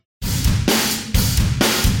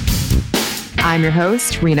I'm your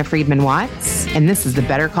host, Rena Friedman Watts, and this is the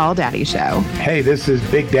Better Call Daddy Show. Hey, this is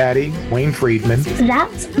Big Daddy, Wayne Friedman.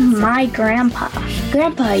 That's my grandpa.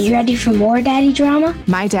 Grandpa, you ready for more daddy drama?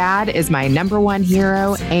 My dad is my number one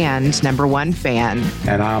hero and number one fan.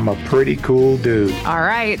 And I'm a pretty cool dude. All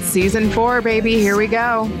right, season 4, baby, here we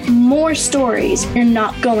go. More stories you're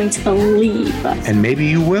not going to believe. And maybe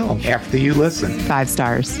you will after you listen. 5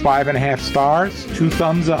 stars. 5.5 stars, 2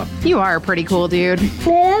 thumbs up. You are a pretty cool dude.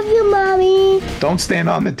 Love you, Mommy. Don't stand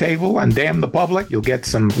on the table and damn the public. You'll get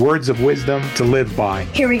some words of wisdom to live by.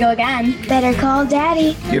 Here we go again. Better call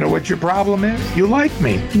Daddy. You know what your problem is? You like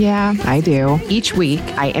me. Yeah, I do. Each week,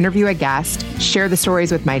 I interview a guest, share the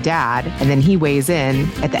stories with my dad, and then he weighs in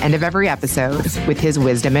at the end of every episode with his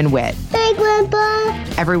wisdom and wit. Hey, Grandpa.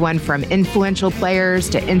 Everyone from influential players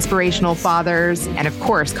to inspirational fathers, and of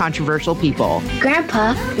course, controversial people.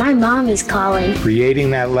 Grandpa, my mommy's calling.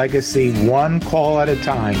 Creating that legacy one call at a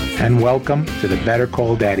time. And welcome to the Better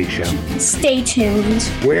Call Daddy Show. Stay tuned.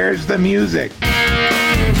 Where's the music?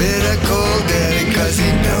 Better call Daddy cause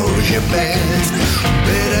he knows you best.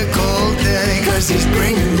 Better call Daddy cause he's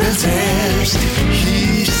bringing the test.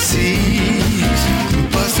 He sees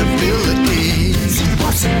possibilities.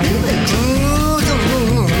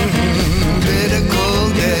 Ooh, better call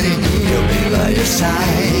Daddy, he'll be by your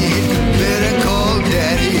side. Better call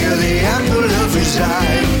Daddy, you're the apple of his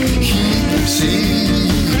eye. He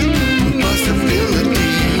sees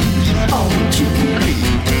possibilities. Oh, you can be.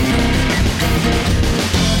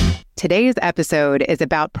 Today's episode is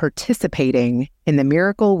about participating in the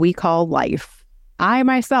miracle we call life. I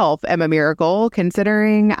myself am a miracle,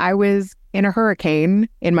 considering I was in a hurricane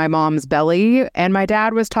in my mom's belly and my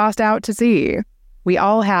dad was tossed out to sea. We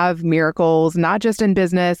all have miracles, not just in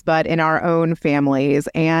business, but in our own families.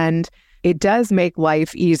 And it does make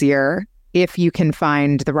life easier if you can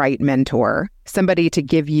find the right mentor, somebody to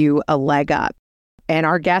give you a leg up. And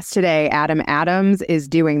our guest today, Adam Adams, is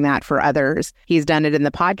doing that for others. He's done it in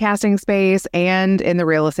the podcasting space and in the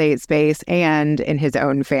real estate space and in his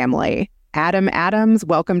own family. Adam Adams,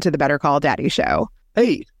 welcome to the Better Call Daddy Show.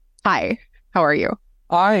 Hey. Hi, how are you?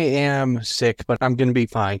 I am sick, but I'm going to be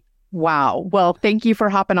fine. Wow. Well, thank you for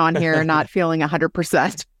hopping on here, not feeling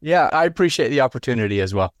 100%. Yeah, I appreciate the opportunity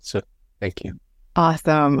as well. So thank you.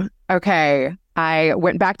 Awesome. Okay. I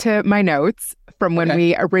went back to my notes from when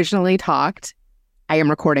we originally talked. I am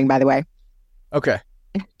recording, by the way. Okay.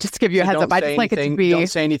 Just to give you a heads up. I just like it to be... Don't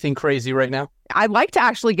say anything crazy right now. I like to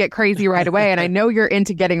actually get crazy right away. And I know you're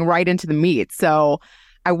into getting right into the meat. So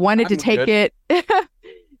I wanted to take it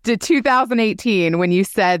to 2018 when you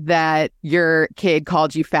said that your kid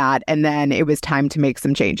called you fat and then it was time to make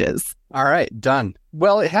some changes. All right. Done.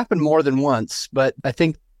 Well, it happened more than once, but I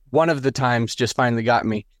think one of the times just finally got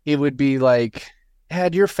me. It would be like,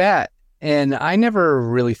 Dad, you're fat. And I never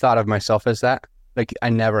really thought of myself as that. Like, I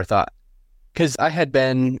never thought, because I had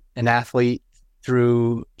been an athlete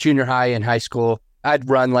through junior high and high school. I'd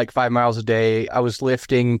run like 5 miles a day. I was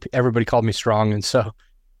lifting. Everybody called me strong. And so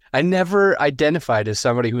I never identified as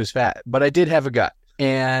somebody who was fat, but I did have a gut,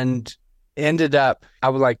 and ended up, I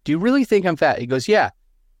was like, do you really think I'm fat? He goes, yeah.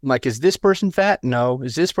 I'm like, is this person fat? No.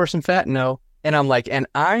 Is this person fat? No. And I'm like, and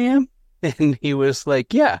I am? And he was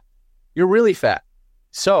like, yeah, you're really fat.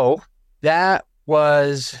 So that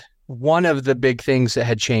was one of the big things that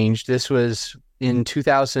had changed. This was in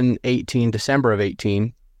 2018, December of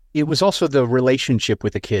 18. It was also the relationship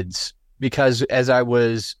with the kids, because as I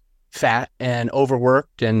was fat and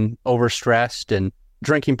overworked and overstressed and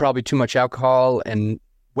drinking probably too much alcohol and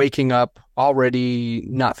waking up already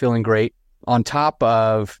not feeling great, on top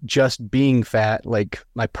of just being fat, like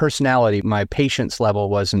my personality, my patience level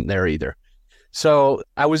wasn't there either. So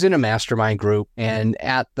I was in a mastermind group, and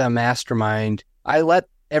at the mastermind, I let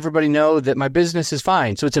everybody know that my business is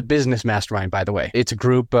fine. So it's a business mastermind, by the way. It's a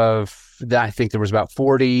group of, I think there was about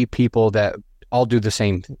 40 people that all do the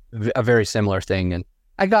same, a very similar thing. And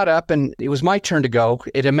I got up and it was my turn to go.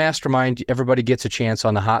 At a mastermind, everybody gets a chance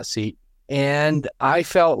on the hot seat. And I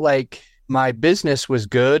felt like my business was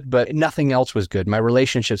good, but nothing else was good. My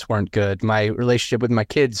relationships weren't good. My relationship with my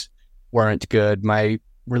kids weren't good. My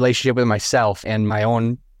relationship with myself and my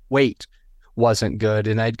own weight wasn't good.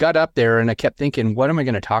 And I got up there and I kept thinking, what am I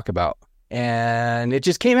going to talk about? And it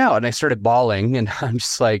just came out and I started bawling, and I'm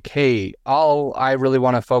just like, hey, all I really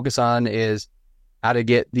want to focus on is how to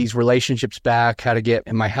get these relationships back, how to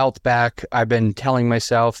get my health back. I've been telling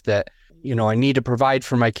myself that, I need to provide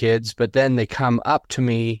for my kids, but then they come up to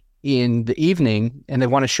me in the evening and they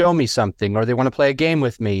want to show me something, or they want to play a game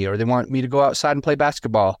with me, or they want me to go outside and play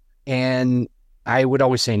basketball. And I would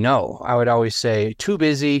always say no. I would always say too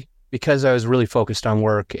busy, because I was really focused on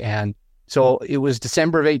work. And So it was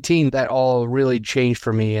December of 18 that all really changed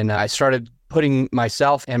for me. And I started putting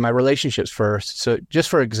myself and my relationships first. So just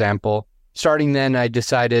for example, starting then, I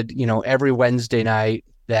decided, every Wednesday night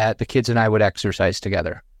that the kids and I would exercise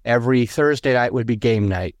together. Every Thursday night would be game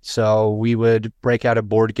night. So we would break out a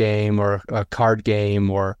board game or a card game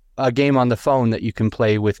or a game on the phone that you can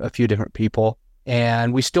play with a few different people.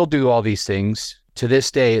 And we still do all these things. To this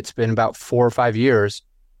day, it's been about 4 or 5 years.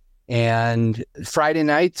 And Friday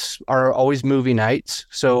nights are always movie nights.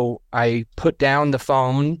 So I put down the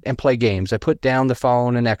phone and play games. I put down the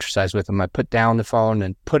phone and exercise with them. I put down the phone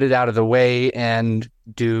and put it out of the way and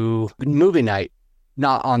do movie night,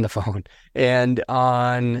 not on the phone. And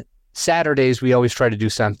on Saturdays, we always try to do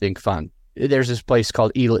something fun. There's this place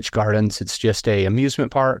called Elitch Gardens. It's just a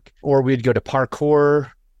amusement park. Or we'd go to parkour,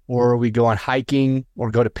 or we'd go on hiking,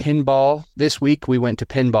 or go to pinball. This week, we went to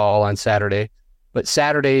pinball on Saturday. But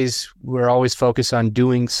Saturdays, we're always focused on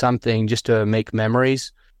doing something just to make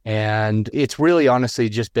memories. And it's really honestly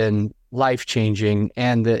just been life-changing.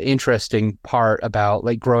 And the interesting part about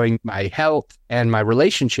growing my health and my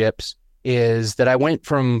relationships is that I went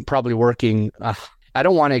from probably working, I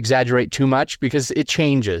don't want to exaggerate too much because it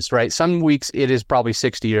changes, right? Some weeks it is probably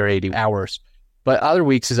 60 or 80 hours, but other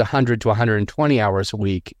weeks is 100 to 120 hours a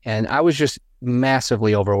week. And I was just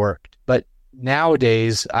massively overworked. But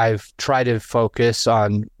nowadays, I've tried to focus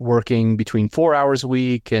on working between 4 hours a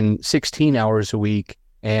week and 16 hours a week.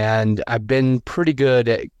 And I've been pretty good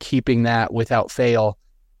at keeping that without fail.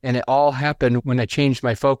 And it all happened when I changed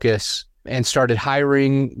my focus and started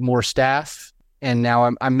hiring more staff. And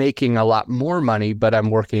now I'm making a lot more money, but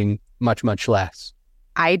I'm working much, much less.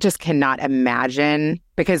 I just cannot imagine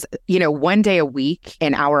because, one day a week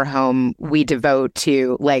in our home, we devote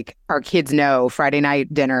to our kids know Friday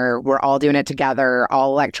night dinner, we're all doing it together,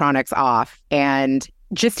 all electronics off. And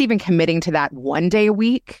just even committing to that one day a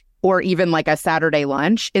week or even a Saturday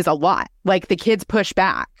lunch is a lot. The kids push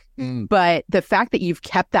back. But the fact that you've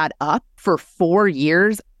kept that up for 4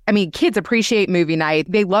 years, kids appreciate movie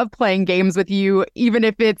night. They love playing games with you, even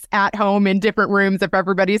if it's at home in different rooms, if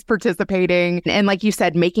everybody's participating. And like you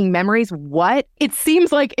said, making memories, it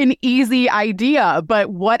seems like an easy idea, but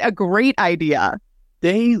what a great idea.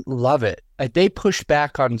 They love it. They push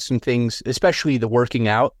back on some things, especially the working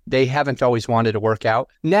out. They haven't always wanted to work out.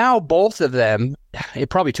 Now, both of them, it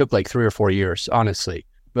probably took 3 or 4 years, honestly,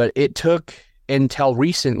 but it took until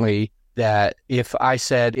recently that if I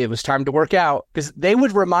said it was time to work out, because they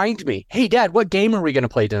would remind me, hey, Dad, what game are we going to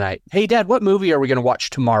play tonight? Hey, Dad, what movie are we going to watch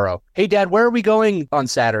tomorrow? Hey, Dad, where are we going on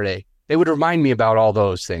Saturday? They would remind me about all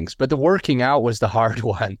those things. But the working out was the hard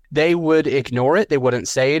one. They would ignore it. They wouldn't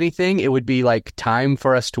say anything. It would be time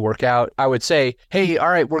for us to work out. I would say, hey, all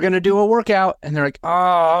right, we're going to do a workout. And they're like,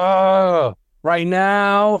 oh, right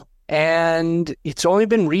now. And it's only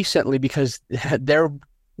been recently because they're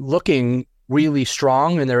looking really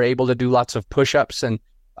strong and they're able to do lots of push-ups. And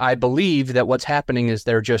I believe that what's happening is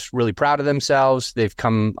they're just really proud of themselves. They've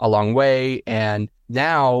come a long way. And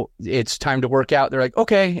now it's time to work out. They're like,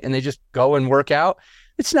 okay. And they just go and work out.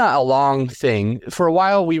 It's not a long thing. For a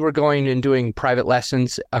while, we were going and doing private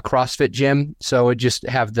lessons, a CrossFit gym. So I'd just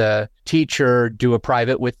have the teacher do a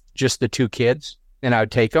private with just the 2 kids and I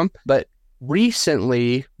would take them. But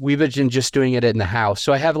recently, we've been just doing it in the house.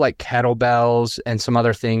 So I have kettlebells and some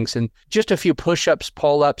other things and just a few push-ups,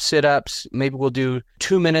 pull-ups, sit-ups. Maybe we'll do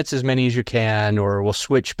 2 minutes, as many as you can, or we'll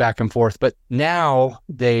switch back and forth. But now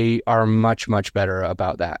they are much, much better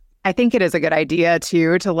about that. I think it is a good idea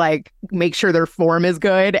too to make sure their form is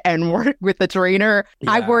good and work with the trainer.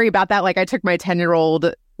 Yeah. I worry about that. I took my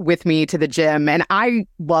 10-year-old with me to the gym and I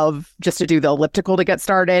love just to do the elliptical to get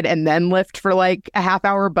started and then lift for a half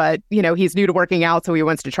hour. But, he's new to working out. So he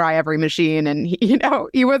wants to try every machine and,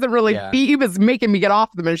 he wasn't really, he was making me get off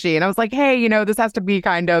the machine. I was like, hey, this has to be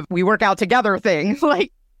kind of, we work out together thing.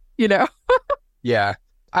 Yeah,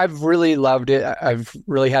 I've really loved it. I've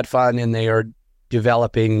really had fun and they are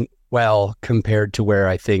developing well compared to where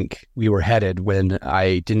I think we were headed when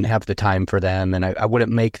I didn't have the time for them and I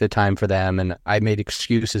wouldn't make the time for them and I made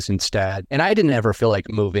excuses instead. And I didn't ever feel like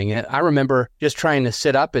moving. I remember just trying to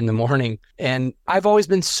sit up in the morning and I've always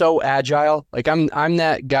been so agile. I'm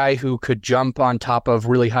that guy who could jump on top of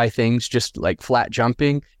really high things, just flat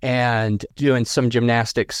jumping and doing some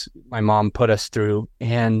gymnastics my mom put us through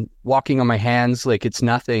and walking on my hands like it's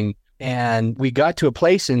nothing. And we got to a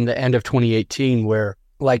place in the end of 2018 where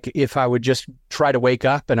if I would just try to wake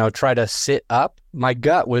up and I would try to sit up, my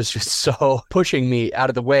gut was just so pushing me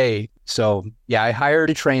out of the way. So yeah, I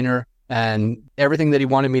hired a trainer and everything that he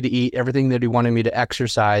wanted me to eat, everything that he wanted me to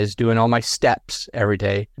exercise, doing all my steps every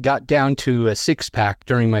day, got down to a 6-pack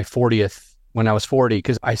during my 40th when I was 40,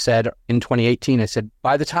 because I said in 2018, I said,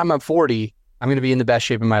 by the time I'm 40, I'm going to be in the best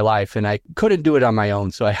shape of my life. And I couldn't do it on my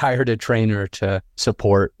own. So I hired a trainer to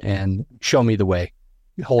support and show me the way,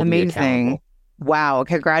 hold me accountable. Wow.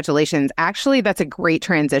 Congratulations. Actually, that's a great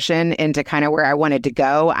transition into kind of where I wanted to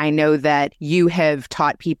go. I know that you have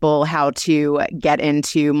taught people how to get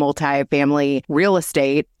into multifamily real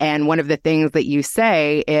estate. And one of the things that you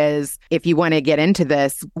say is if you want to get into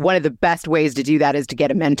this, one of the best ways to do that is to get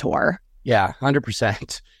a mentor. Yeah,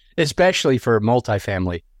 100%, especially for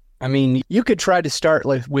multifamily. I mean, you could try to start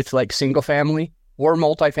with single family or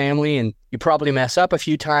multifamily, and you probably mess up a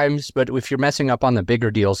few times. But if you're messing up on the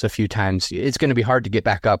bigger deals a few times, it's going to be hard to get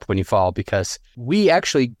back up when you fall, because we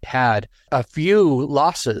actually had a few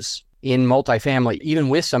losses in multifamily, even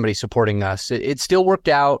with somebody supporting us. It still worked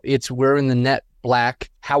out. We're in the net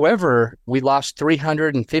black. However, we lost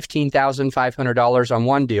 $315,500 on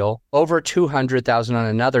one deal, over $200,000 on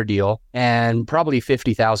another deal, and probably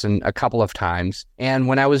 $50,000 a couple of times. And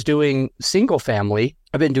when I was doing single family,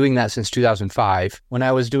 I've been doing that since 2005. When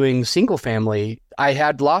I was doing single family, I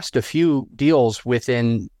had lost a few deals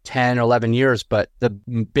within 10 or 11 years, but the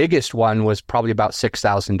biggest one was probably about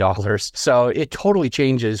 $6,000. So it totally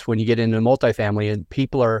changes when you get into multifamily and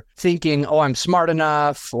people are thinking, oh, I'm smart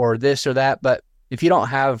enough or this or that. But if you don't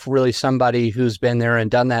have really somebody who's been there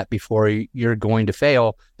and done that before, you're going to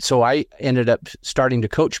fail. So I ended up starting to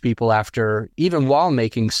coach people after, even while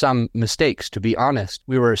making some mistakes, to be honest.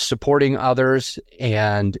 We were supporting others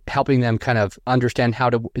and helping them kind of understand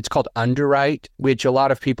it's called underwrite, which a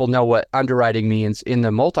lot of people know what underwriting means. In the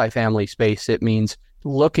multifamily space, it means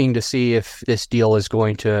looking to see if this deal is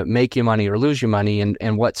going to make you money or lose you money,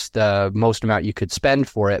 and what's the most amount you could spend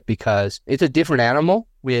for it, because it's a different animal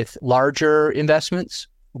with larger investments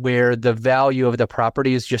where the value of the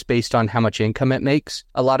property is just based on how much income it makes.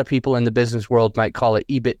 A lot of people in the business world might call it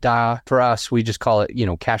EBITDA. For us, we just call it,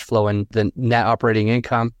 cash flow and the net operating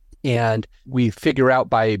income. And we figure out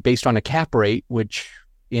based on a cap rate, which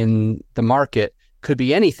in the market could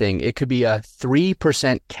be anything. It could be a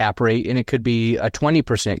 3% cap rate and it could be a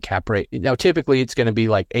 20% cap rate. Now, typically it's going to be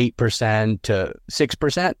like 8% to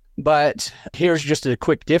 6%. But here's just a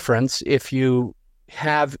quick difference. If you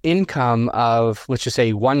have income of, let's just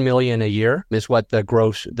say 1 million a year is what the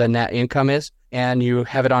net income is, and you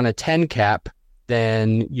have it on a 10 cap,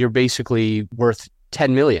 then you're basically worth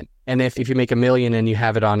 10 million. And if you make $1 million and you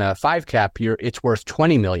have it on a 5 cap, it's worth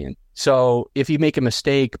 20 million. So if you make a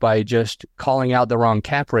mistake by just calling out the wrong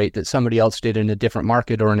cap rate that somebody else did in a different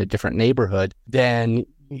market or in a different neighborhood, then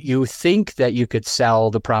you think that you could sell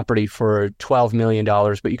the property for $12 million,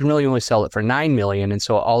 but you can really only sell it for $9 million. And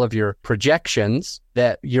so all of your projections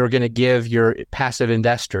that you're going to give your passive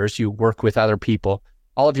investors, you work with other people,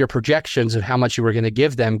 all of your projections of how much you were going to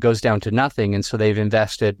give them goes down to nothing. And so they've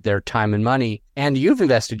invested their time and money, and you've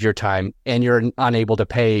invested your time, and you're unable to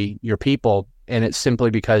pay your people. And it's simply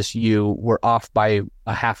because you were off by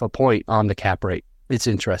a half a point on the cap rate. It's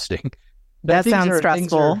interesting. That sounds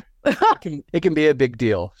stressful. It can be a big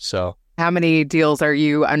deal. So how many deals are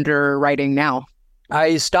you underwriting now?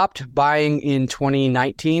 I stopped buying in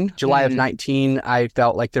 2019. July of 19, I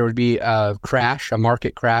felt like there would be a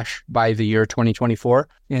market crash by the year 2024.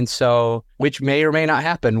 And so, which may or may not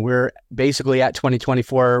happen. We're basically at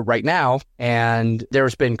 2024 right now. And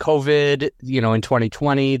there's been COVID, in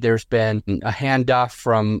 2020, there's been a handoff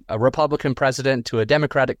from a Republican president to a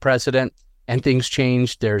Democratic president, and things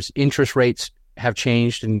changed. There's interest rates have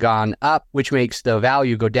changed and gone up, which makes the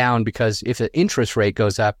value go down, because if the interest rate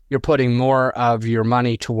goes up, you're putting more of your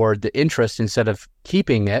money toward the interest instead of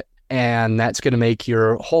keeping it. And that's going to make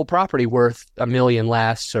your whole property worth $1 million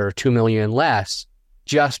less or $2 million less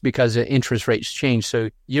just because the interest rates change. So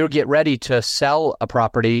you'll get ready to sell a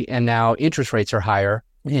property and now interest rates are higher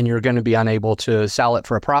and you're going to be unable to sell it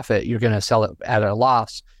for a profit. You're going to sell it at a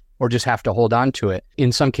loss, or just have to hold on to it.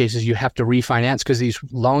 In some cases, you have to refinance because these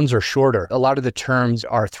loans are shorter. A lot of the terms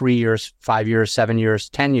are 3 years, 5 years, 7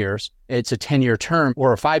 years, 10 years. It's a 10-year term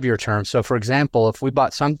or a 5-year term. So for example, if we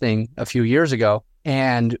bought something a few years ago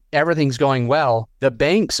and everything's going well, the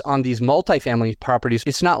banks on these multifamily properties,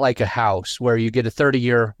 it's not like a house where you get a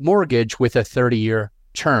 30-year mortgage with a 30-year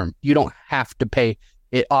term. You don't have to pay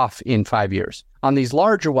it off in 5 years. On these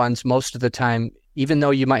larger ones, most of the time, even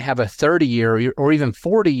though you might have a 30-year or even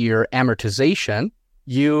 40-year amortization,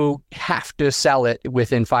 you have to sell it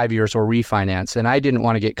within 5 years or refinance. And I didn't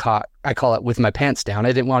want to get caught, I call it with my pants down.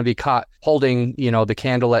 I didn't want to be caught holding, the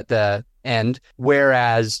candle at the end.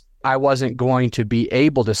 Whereas I wasn't going to be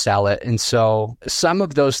able to sell it. And so some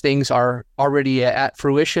of those things are already at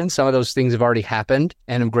fruition. Some of those things have already happened.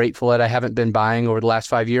 And I'm grateful that I haven't been buying over the last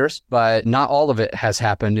 5 years, but not all of it has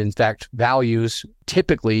happened. In fact, values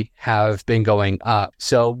typically have been going up.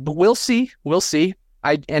 So we'll see. We'll see.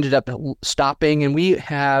 I ended up stopping, and we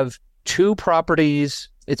have 2 properties.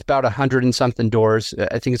 It's about 100 and something doors.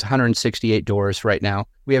 I think it's 168 doors right now.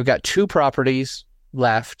 We have got 2 properties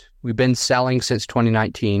left. We've been selling since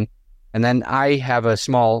 2019. And then I have a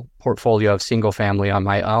small portfolio of single family on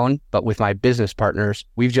my own, but with my business partners,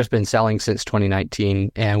 we've just been selling since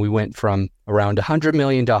 2019. And we went from around $100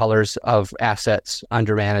 million of assets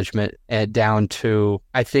under management and down to,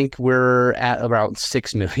 I think we're at around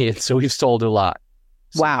 6 million. So we've sold a lot.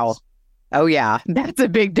 Wow. Oh yeah. That's a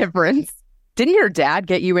big difference. Didn't your dad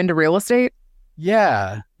get you into real estate?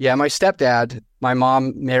 Yeah. Yeah. My stepdad, my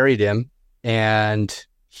mom married him, and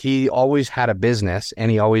he always had a business,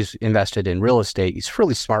 and he always invested in real estate. He's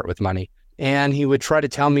really smart with money. And he would try to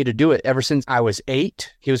tell me to do it ever since I was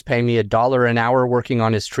 8. He was paying me $1 an hour working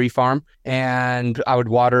on his tree farm. And I would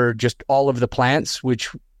water just all of the plants, which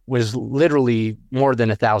was literally more than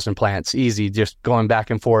 1,000 plants, easy, just going back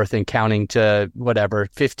and forth and counting to whatever,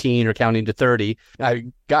 15 or counting to 30. I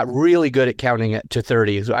got really good at counting it to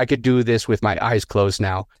 30. So I could do this with my eyes closed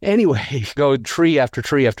now. Anyway, go tree after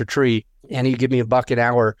tree after tree, and he'd give me $1 an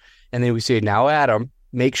hour. And then we say, now, Adam,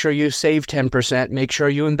 make sure you save 10%, make sure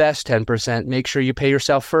you invest 10%, make sure you pay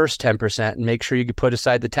yourself first 10%, and make sure you put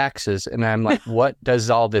aside the taxes. And I'm like, what does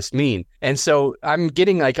all this mean? And so I'm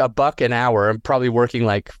getting like $1 an hour. I'm probably working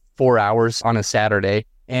like 4 hours on a Saturday.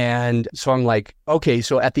 And so I'm like, okay,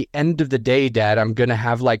 so at the end of the day, Dad, I'm going to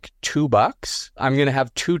have like $2. I'm going to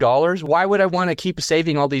have $2. Why would I want to keep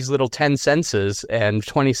saving all these little 10 cents and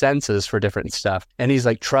 20 cents for different stuff? And he's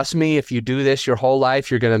like, trust me, if you do this your whole life,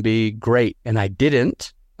 you're going to be great. And I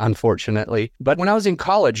didn't, unfortunately. But when I was in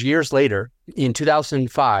college years later, in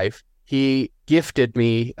 2005, he gifted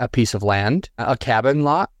me a piece of land, a cabin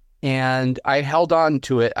lot. And I held on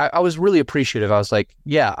to it. I was really appreciative. I was like,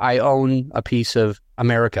 yeah, I own a piece of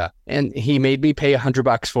America. And he made me pay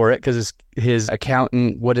 $100 for it because his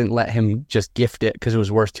accountant wouldn't let him just gift it because it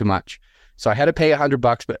was worth too much. So I had to pay $100,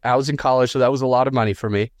 but I was in college, so that was a lot of money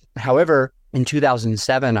for me. However, in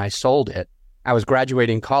 2007, I sold it. I was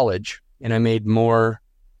graduating college, and I made more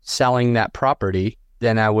selling that property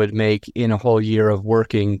than I would make in a whole year of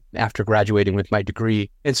working after graduating with my degree.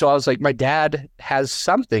 And so I was like, my dad has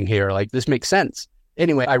something here. Like, this makes sense.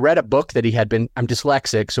 Anyway, I read a book that I'm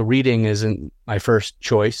dyslexic, so reading isn't my first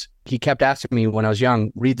choice. He kept asking me when I was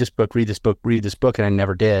young, read this book, read this book, read this book. And I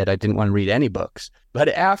never did. I didn't want to read any books. But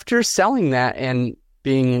after selling that and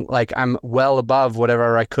being like, I'm well above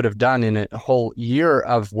whatever I could have done in a whole year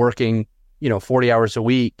of working, 40 hours a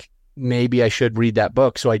week, maybe I should read that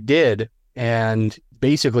book. So I did. And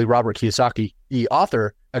basically, Robert Kiyosaki, the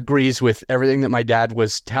author, agrees with everything that my dad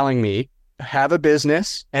was telling me. Have a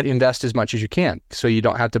business and invest as much as you can so you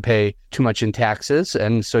don't have to pay too much in taxes.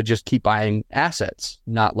 And so just keep buying assets,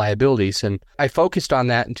 not liabilities. And I focused on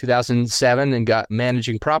that in 2007 and got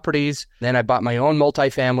managing properties. Then I bought my own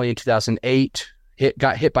multifamily in 2008.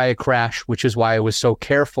 Got hit by a crash, which is why I was so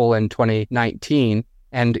careful in 2019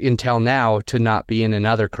 and until now to not be in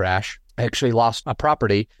another crash. I actually lost a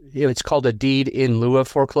property. It's called a deed in lieu of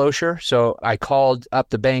foreclosure. So I called up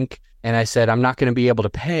the bank and I said, I'm not going to be able to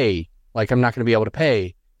pay.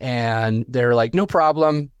 And they're like, no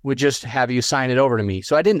problem. We'll just have you sign it over to me.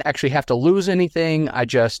 So I didn't actually have to lose anything. I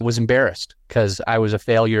just was embarrassed because I was a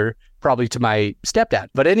failure, probably to my stepdad.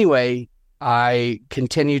 But anyway, I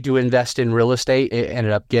continued to invest in real estate. It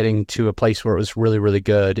ended up getting to a place where it was really, really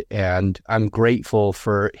good. And I'm grateful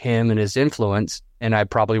for him and his influence. And I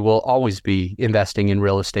probably will always be investing in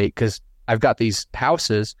real estate because I've got these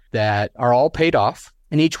houses that are all paid off.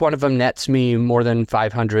 And each one of them nets me more than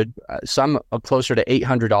 $500, some closer to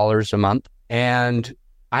 $800 a month. And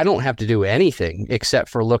I don't have to do anything except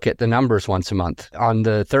for look at the numbers once a month. On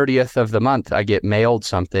the 30th of the month, I get mailed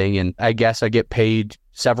something, and I guess I get paid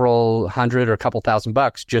several hundred or a couple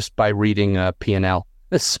 $1,000 just by reading a P&L.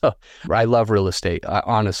 So I love real estate. I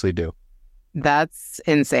honestly do. That's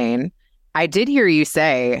insane. I did hear you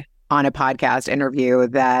say on a podcast interview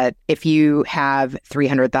that if you have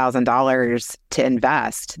 $300,000 to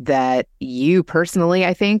invest, that you personally,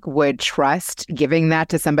 I think, would trust giving that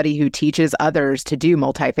to somebody who teaches others to do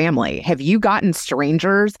multifamily. Have you gotten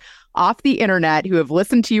strangers off the internet who have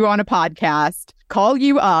listened to you on a podcast, call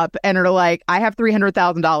you up and are like, I have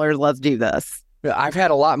 $300,000, let's do this? I've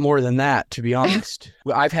had a lot more than that, to be honest.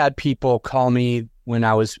 I've had people call me when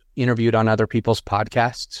I was interviewed on other people's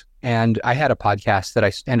podcasts. And I had a podcast that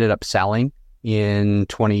I ended up selling. in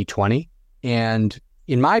 2020. And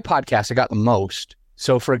in my podcast, I got the most.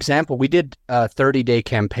 So for example, we did a 30-day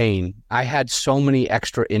campaign. I had so many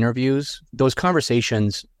extra interviews. Those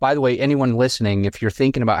conversations, by the way, anyone listening, if you're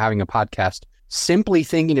thinking about having a podcast, simply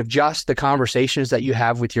thinking of just the conversations that you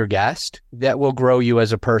have with your guest, that will grow you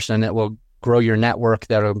as a person, that will grow your network,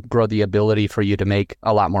 that will grow the ability for you to make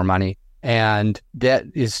a lot more money. And that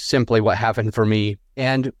is simply what happened for me.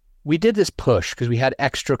 And we did this push because we had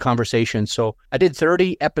extra conversations. So I did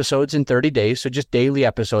 30 episodes in 30 days. So just daily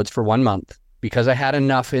episodes for 1 month because I had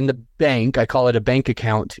enough in the bank. I call it a bank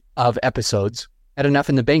account of episodes. I had enough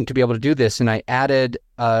in the bank to be able to do this. And I added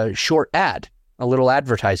a short ad, a little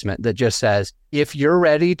advertisement that just says, if you're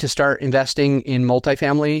ready to start investing in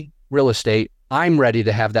multifamily real estate, I'm ready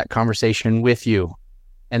to have that conversation with you.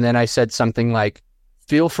 And then I said something like,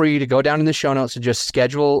 feel free to go down in the show notes and just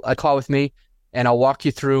schedule a call with me, and I'll walk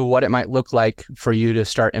you through what it might look like for you to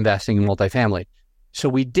start investing in multifamily. So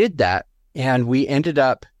we did that, and we ended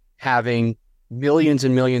up having millions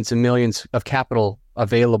and millions and millions of capital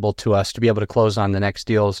available to us to be able to close on the next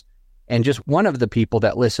deals. And just one of the people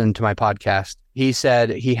that listened to my podcast, he said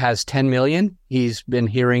he has 10 million. He's been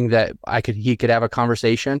hearing that he could have a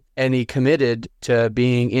conversation, and he committed to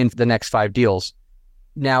being in the next 5 deals.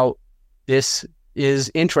 Now, this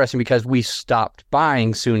is interesting because we stopped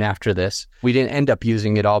buying soon after this. We didn't end up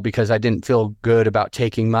using it all because I didn't feel good about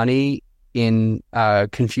taking money in a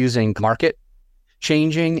confusing market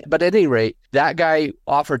changing. But at any rate, that guy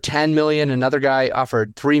offered 10 million. Another guy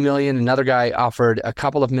offered 3 million. Another guy offered a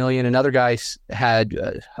couple of million. Another guy had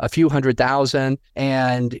a few 100,000.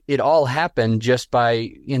 And it all happened just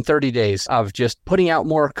in 30 days of just putting out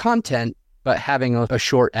more content, but having a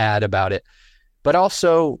short ad about it. But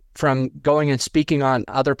also from going and speaking on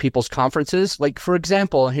other people's conferences. Like, for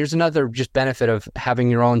example, here's another just benefit of having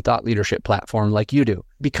your own thought leadership platform like you do.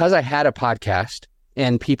 Because I had a podcast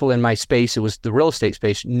and people in my space, it was the real estate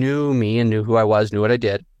space, knew me and knew who I was, knew what I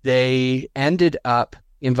did. They ended up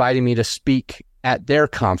inviting me to speak at their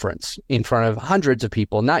conference in front of hundreds of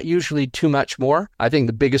people, not usually too much more. I think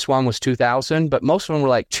the biggest one was 2,000, but most of them were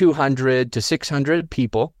like 200 to 600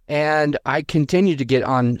 people. And I continued to get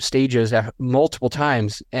on stages multiple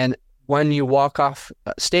times. And when you walk off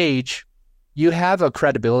stage, you have a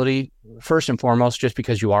credibility, first and foremost, just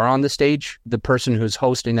because you are on the stage. The person who's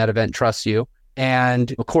hosting that event trusts you.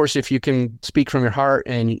 And of course, if you can speak from your heart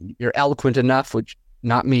and you're eloquent enough, which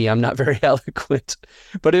not me, I'm not very eloquent,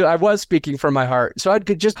 but I was speaking from my heart. So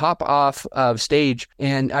I'd just hop off of stage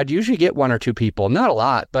and I'd usually get 1 or 2 people, not a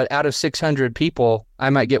lot, but out of 600 people, I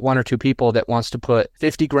might get 1 or 2 people that wants to put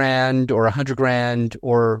 50 grand or 100 grand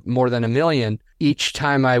or more than $1 million each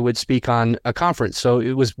time I would speak on a conference. So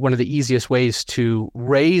it was one of the easiest ways to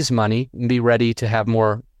raise money and be ready to have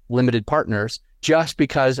more limited partners. Just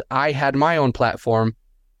because I had my own platform,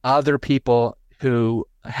 other people who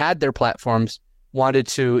had their platforms wanted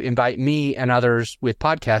to invite me and others with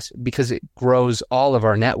podcasts because it grows all of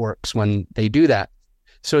our networks when they do that.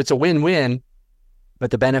 So it's a win-win, but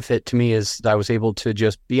the benefit to me is that I was able to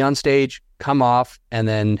just be on stage, come off, and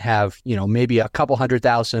then have, maybe a couple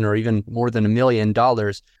 100,000 or even more than $1 million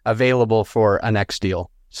available for a next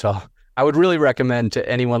deal. So I would really recommend to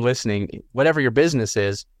anyone listening, whatever your business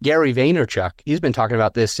is, Gary Vaynerchuk, he's been talking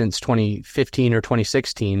about this since 2015 or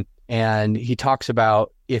 2016. And he talks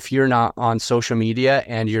about if you're not on social media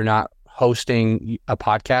and you're not hosting a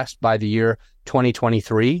podcast by the year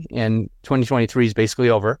 2023, and 2023 is basically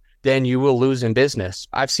over, then you will lose in business.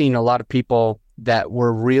 I've seen a lot of people that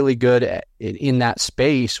were really good in that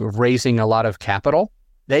space of raising a lot of capital.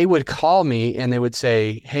 They would call me and they would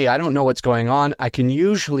say, hey, I don't know what's going on. I can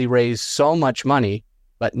usually raise so much money,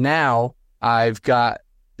 but now I've got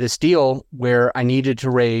this deal where I needed to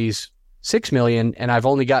raise 6 million and I've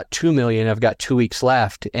only got 2 million. I've got 2 weeks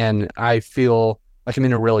left and I feel like I'm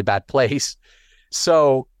in a really bad place.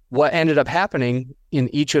 So what ended up happening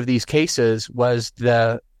in each of these cases was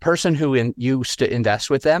the person who used to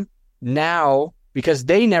invest with them now, because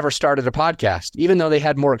they never started a podcast, even though they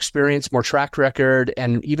had more experience, more track record,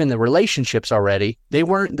 and even the relationships already, they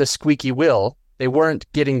weren't the squeaky wheel. They weren't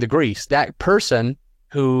getting the grease. That person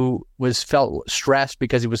who felt stressed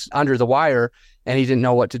because he was under the wire and he didn't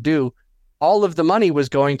know what to do, all of the money was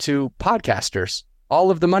going to podcasters.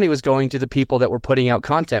 All of the money was going to the people that were putting out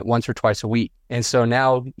content once or twice a week. And so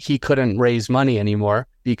now he couldn't raise money anymore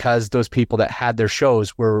because those people that had their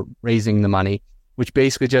shows were raising the money, which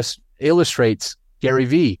basically just illustrates Gary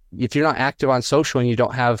V. If you're not active on social and you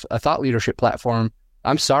don't have a thought leadership platform,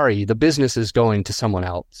 I'm sorry, the business is going to someone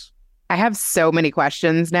else. I have so many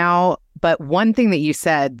questions now, but one thing that you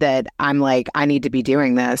said that I'm like, I need to be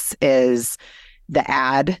doing this is the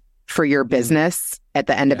ad for your business at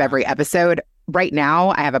the end of every episode. Right now,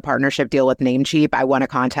 I have a partnership deal with Namecheap. I won a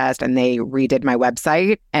contest and they redid my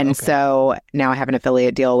website. And so now I have an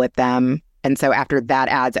affiliate deal with them. And so after that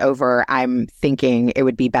ad's over, I'm thinking it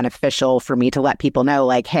would be beneficial for me to let people know,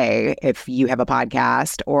 like, hey, if you have a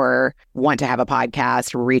podcast or want to have a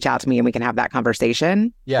podcast, reach out to me and we can have that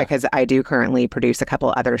conversation. Yeah. Because I do currently produce a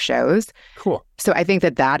couple other shows. Cool. So I think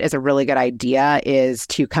that that is a really good idea, is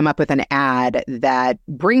to come up with an ad that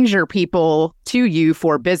brings your people to you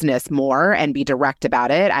for business more and be direct about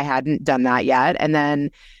it. I hadn't done that yet. And then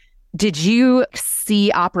did you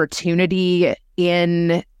see opportunity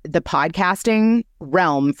in the podcasting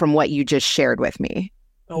realm from what you just shared with me?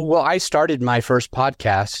 Well, I started my first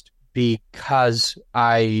podcast because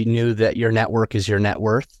I knew that your network is your net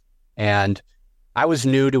worth. And I was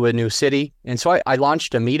new to a new city. And so I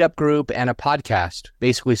launched a meetup group and a podcast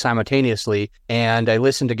basically simultaneously. And I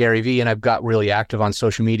listened to Gary Vee, and I've got really active on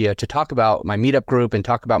social media to talk about my meetup group and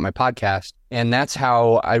talk about my podcast. And that's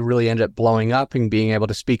how I really ended up blowing up and being able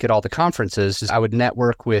to speak at all the conferences. I would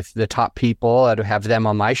network with the top people. I'd have them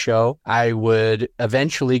on my show. I would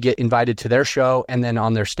eventually get invited to their show and then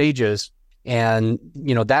on their stages. And,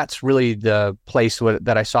 you know, that's really the place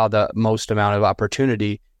that I saw the most amount of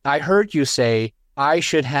opportunity. I heard you say, I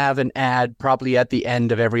should have an ad probably at the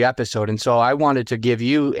end of every episode. And so I wanted to give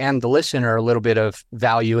you and the listener a little bit of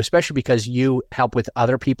value, especially because you help with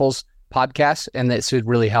other people's podcasts and this would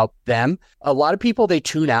really help them. A lot of people, they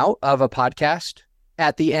tune out of a podcast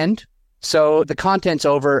at the end. So the content's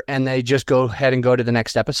over and they just go ahead and go to the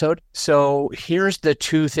next episode. So here's the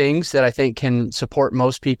two things that I think can support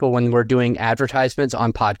most people when we're doing advertisements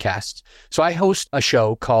on podcasts. So I host a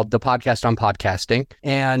show called The Podcast on Podcasting.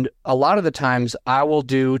 And a lot of the times I will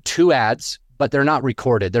do 2 ads, but they're not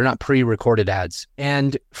recorded. They're not pre-recorded ads.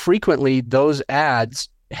 And frequently those ads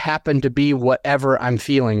happen to be whatever I'm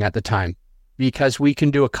feeling at the time, because we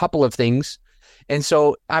can do a couple of things. And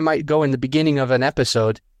so I might go in the beginning of an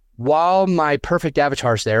episode while my perfect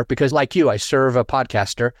avatar's there, because like you, I serve a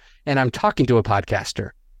podcaster and I'm talking to a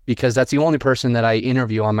podcaster because that's the only person that I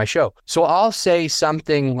interview on my show. So I'll say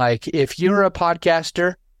something like, if you're a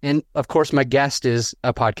podcaster, and of course my guest is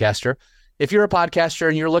a podcaster, if you're a podcaster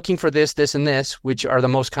and you're looking for this, this, and this, which are the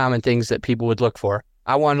most common things that people would look for,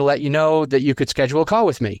 I want to let you know that you could schedule a call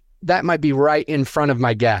with me. That might be right in front of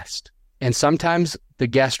my guest. And sometimes the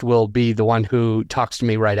guest will be the one who talks to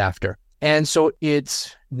me right after. And so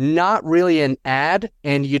it's not really an ad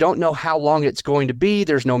and you don't know how long it's going to be.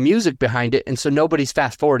 There's no music behind it. And so nobody's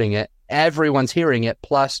fast forwarding it. Everyone's hearing it.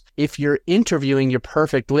 Plus, if you're interviewing your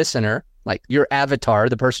perfect listener, like your avatar,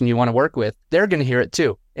 the person you want to work with, they're going to hear it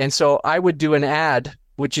too. And so I would do an ad,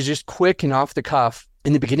 which is just quick and off the cuff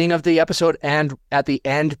in the beginning of the episode and at the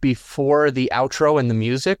end before the outro and the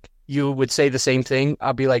music. You would say the same thing.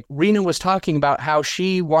 I'll be like, Rena was talking about how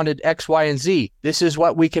she wanted X, Y, and Z. This is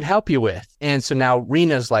what we could help you with. And so now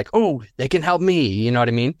Rena's like, oh, they can help me. You know what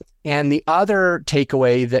I mean? And the other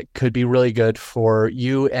takeaway that could be really good for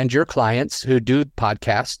you and your clients who do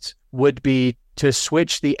podcasts would be to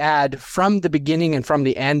switch the ad from the beginning and from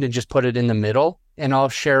the end and just put it in the middle. And I'll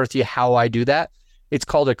share with you how I do that. It's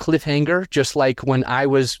called a cliffhanger, just like when I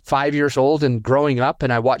was 5 years old and growing up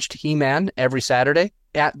and I watched He-Man every Saturday.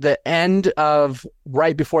 At the end of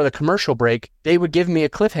right before the commercial break, they would give me a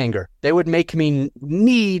cliffhanger. They would make me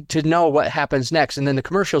need to know what happens next. And then the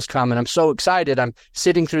commercials come and I'm so excited. I'm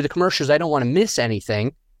sitting through the commercials. I don't want to miss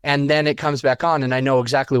anything. And then it comes back on and I know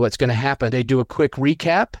exactly what's going to happen. They do a quick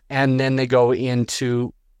recap and then they go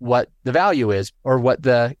into what the value is or what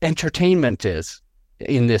the entertainment is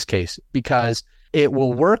in this case, because it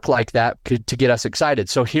will work like that to get us excited.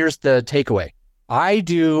 So here's the takeaway. I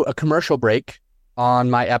do a commercial break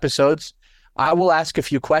on my episodes. I will ask a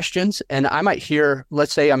few questions and I might hear,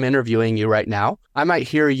 let's say I'm interviewing you right now. I might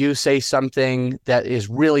hear you say something that is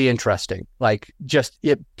really interesting, like just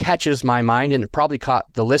it catches my mind and it probably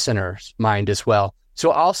caught the listener's mind as well.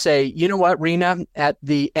 So I'll say, you know what, Rena, at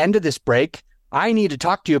the end of this break, I need to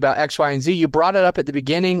talk to you about X, Y, and Z. You brought it up at the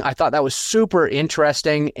beginning. I thought that was super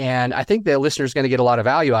interesting, and I think the listener's going to get a lot of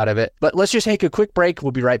value out of it. But let's just take a quick break.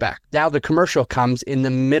 We'll be right back. Now the commercial comes in the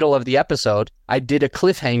middle of the episode. I did a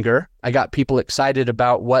cliffhanger. I got people excited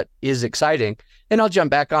about what is exciting, and I'll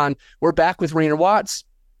jump back on. We're back with Rena Watts.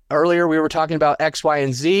 Earlier, we were talking about X, Y,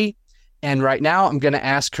 and Z, and right now I'm going to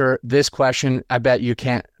ask her this question. I bet you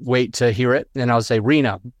can't wait to hear it. And I'll say,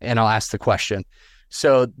 Rena, and I'll ask the question.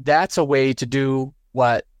 So that's a way to do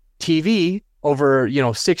what TV over,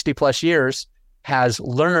 60 plus years has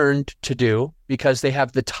learned to do because they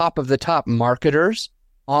have the top of the top marketers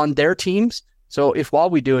on their teams. So if all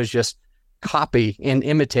we do is just copy and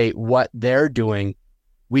imitate what they're doing,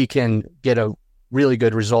 we can get a really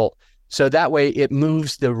good result. So that way it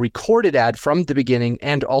moves the recorded ad from the beginning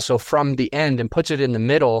and also from the end and puts it in the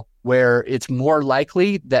middle where it's more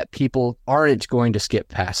likely that people aren't going to skip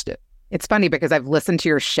past it. It's funny because I've listened to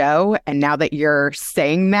your show, and now that you're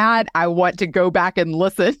saying that, I want to go back and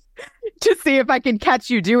listen to see if I can catch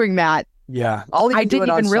you doing that. Yeah. I didn't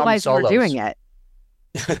even realize you were doing it.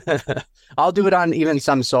 I'll do it on even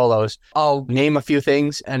some solos. I'll name a few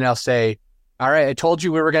things and I'll say, all right, I told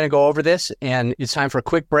you we were going to go over this and it's time for a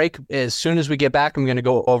quick break. As soon as we get back, I'm going to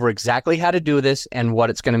go over exactly how to do this and what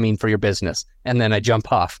it's going to mean for your business. And then I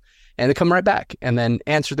jump off and then come right back and then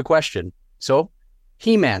answer the question. So,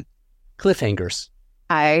 He-Man, cliffhangers.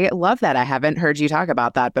 I love that. I haven't heard you talk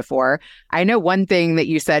about that before. I know one thing that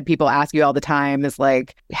you said people ask you all the time is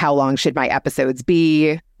like, how long should my episodes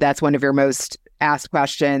be? That's one of your most asked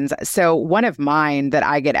questions. So one of mine that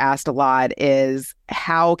I get asked a lot is,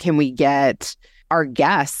 how can we get our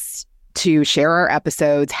guests to share our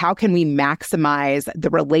episodes? How can we maximize the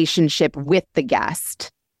relationship with the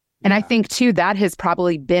guest? And I think, too, that has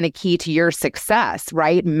probably been a key to your success,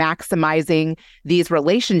 right? Maximizing these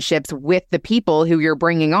relationships with the people who you're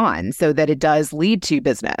bringing on so that it does lead to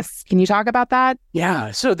business. Can you talk about that?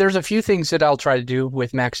 Yeah. So there's a few things that I'll try to do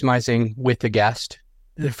with maximizing with the guest.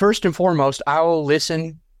 First and foremost, I'll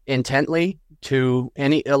listen intently to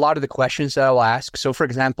a lot of the questions that I'll ask. So, for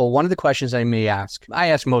example, one of the questions I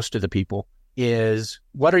ask most of the people, is,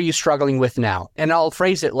 what are you struggling with now? And I'll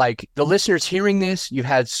phrase it like, the listener's hearing this, you've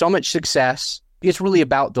had so much success. It's really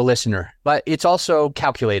about the listener, but it's also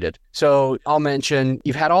calculated. So I'll mention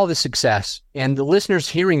you've had all this success and the listener's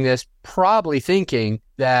hearing this probably thinking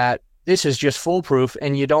that this is just foolproof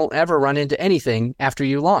and you don't ever run into anything after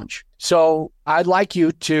you launch. So I'd like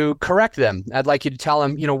you to correct them. I'd like you to tell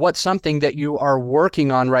them, what's something that you are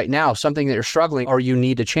working on right now, something that you're struggling or you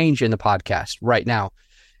need to change in the podcast right now.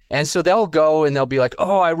 And so they'll go and they'll be like,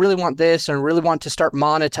 oh, I really want this and I really want to start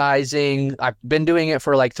monetizing. I've been doing it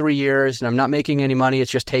for like 3 years and I'm not making any money.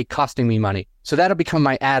 It's just costing me money. So that'll become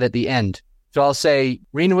my ad at the end. So I'll say,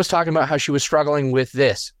 Rena was talking about how she was struggling with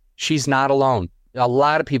this. She's not alone. A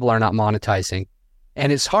lot of people are not monetizing.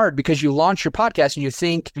 And it's hard because you launch your podcast and you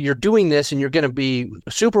think you're doing this and you're going to be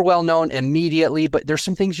super well known immediately. But there's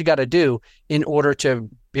some things you got to do in order to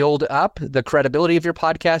build up the credibility of your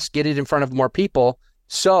podcast, get it in front of more people.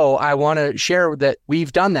 So I want to share that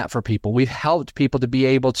we've done that for people. We've helped people to be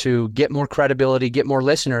able to get more credibility, get more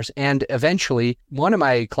listeners. And eventually, one of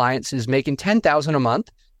my clients is making $10,000 a month.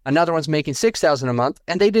 Another one's making $6,000 a month.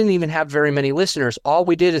 And they didn't even have very many listeners. All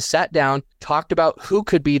we did is sat down, talked about who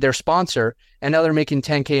could be their sponsor, and now they're making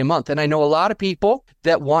 $10K a month. And I know a lot of people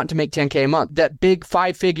that want to make $10K a month. That big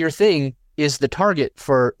 5-figure thing is the target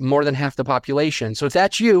for more than half the population. So if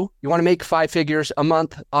that's you want to make 5 figures a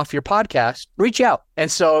month off your podcast, reach out. And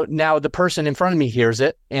so now the person in front of me hears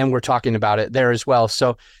it and we're talking about it there as well.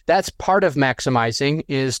 So that's part of maximizing,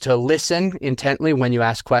 is to listen intently when you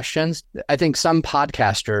ask questions. I think some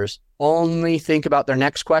podcasters only think about their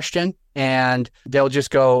next question and they'll just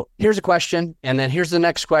go, here's a question, and then here's the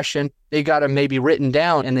next question. They got them maybe written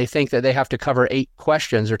down and they think that they have to cover 8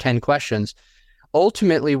 questions or 10 questions.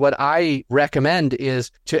 Ultimately, what I recommend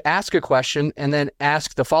is to ask a question and then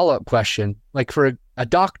ask the follow-up question. Like for a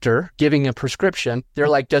doctor giving a prescription, they're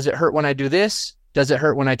like, does it hurt when I do this? Does it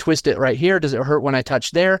hurt when I twist it right here? Does it hurt when I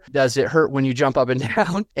touch there? Does it hurt when you jump up and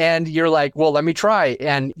down? And you're like, well, let me try.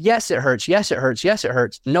 And yes, it hurts. Yes, it hurts. Yes, it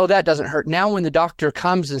hurts. No, that doesn't hurt. Now, when the doctor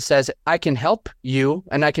comes and says, I can help you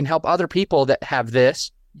and I can help other people that have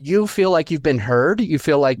this, you feel like you've been heard, you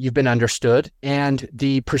feel like you've been understood, and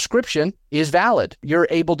the prescription is valid. You're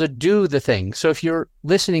able to do the thing. So if you're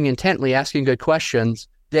listening intently, asking good questions,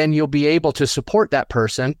 then you'll be able to support that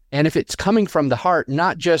person. And if it's coming from the heart,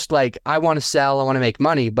 not just like, I want to sell, I want to make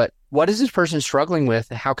money, but what is this person struggling with?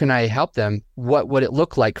 How can I help them? What would it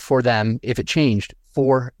look like for them if it changed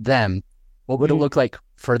for them? What would it look like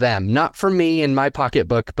for them? Not for me in my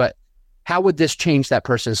pocketbook, but how would this change that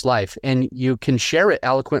person's life? And you can share it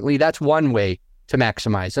eloquently. That's one way to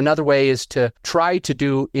maximize. Another way is to try to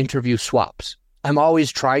do interview swaps. I'm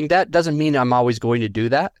always trying that. Doesn't mean I'm always going to do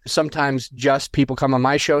that. Sometimes just people come on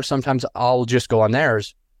my show. Sometimes I'll just go on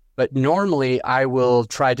theirs. But normally I will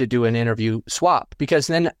try to do an interview swap, because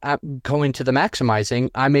then I'm going to the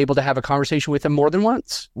maximizing. I'm able to have a conversation with them more than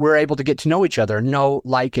once. We're able to get to know each other, know,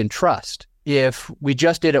 like, and trust. If we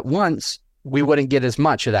just did it once, we wouldn't get as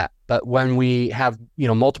much of that. But when we have,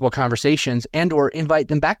 multiple conversations and or invite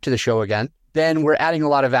them back to the show again, then we're adding a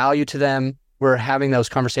lot of value to them. We're having those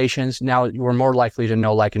conversations. Now we're more likely to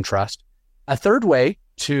know, like, and trust. A third way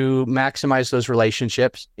to maximize those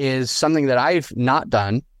relationships is something that I've not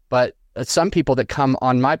done, but some people that come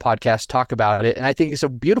on my podcast talk about it, and I think it's a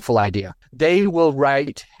beautiful idea. They will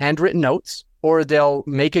write handwritten notes, or they'll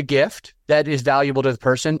make a gift that is valuable to the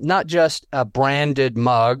person, not just a branded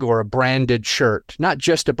mug or a branded shirt, not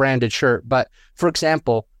just a branded shirt, but for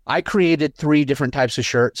example, I created 3 different types of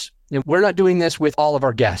shirts. And we're not doing this with all of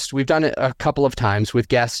our guests. We've done it a couple of times with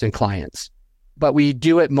guests and clients, but we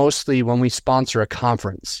do it mostly when we sponsor a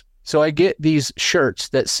conference. So I get these shirts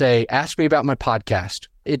that say, ask me about my podcast.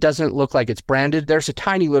 It doesn't look like it's branded. There's a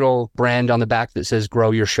tiny little brand on the back that says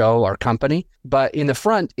grow your show, our company. But in the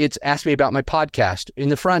front, it's ask me about my podcast. In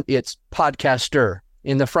the front, it's podcaster.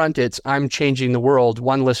 In the front, it's I'm changing the world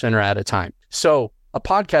one listener at a time. So a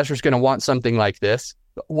podcaster is going to want something like this.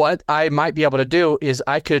 What I might be able to do is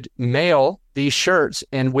I could mail these shirts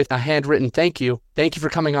and with a handwritten thank you for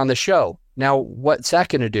coming on the show. Now, what's that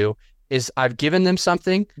going to do? Is I've given them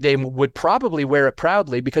something, they would probably wear it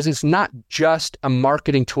proudly because it's not just a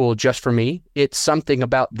marketing tool just for me. It's something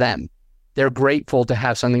about them. They're grateful to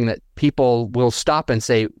have something that people will stop and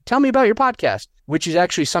say, tell me about your podcast, which is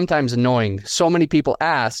actually sometimes annoying. So many people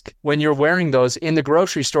ask when you're wearing those in the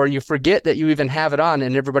grocery store, you forget that you even have it on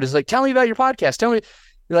and everybody's like, tell me about your podcast. Tell me.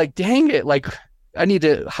 You're like, dang it. Like, I need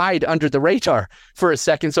to hide under the radar for a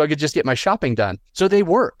second so I could just get my shopping done. So they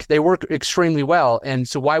work extremely well. And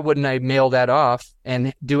so why wouldn't I mail that off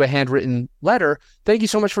and do a handwritten letter? Thank you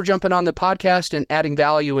so much for jumping on the podcast and adding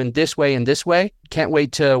value in this way and this way. Can't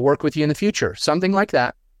wait to work with you in the future. Something like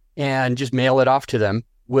that. And just mail it off to them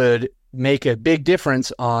would make a big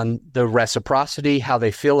difference on the reciprocity, how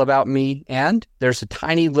they feel about me. And there's a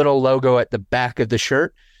tiny little logo at the back of the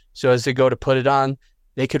shirt. So as they go to put it on,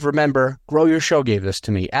 they could remember, Grow Your Show gave this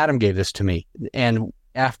to me. Adam gave this to me. And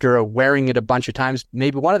after wearing it a bunch of times,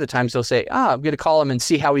 maybe one of the times they'll say, I'm going to call him and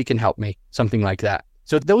see how he can help me. Something like that.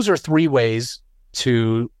 So those are 3 ways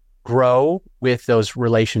to grow with those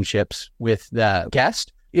relationships with the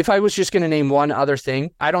guest. If I was just going to name one other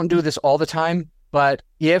thing, I don't do this all the time, but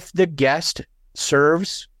if the guest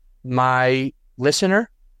serves my listener,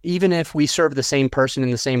 even if we serve the same person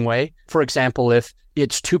in the same way, for example, if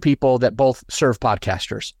it's 2 people that both serve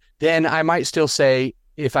podcasters, then I might still say,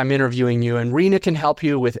 if I'm interviewing you and Rena can help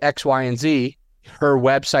you with X, Y, and Z, her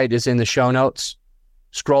website is in the show notes,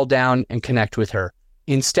 scroll down and connect with her.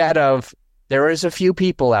 Instead of, there is a few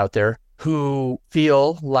people out there who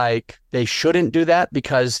feel like they shouldn't do that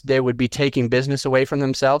because they would be taking business away from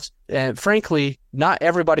themselves. And frankly, not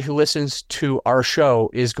everybody who listens to our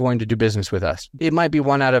show is going to do business with us. It might be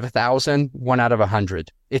 1 out of 1,000, 1 out of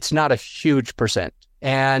 100. It's not a huge percent.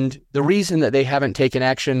 And the reason that they haven't taken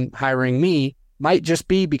action hiring me might just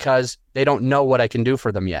be because they don't know what I can do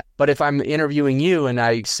for them yet. But if I'm interviewing you and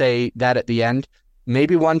I say that at the end,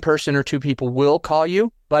 maybe 1 person or 2 people will call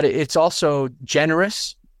you, but it's also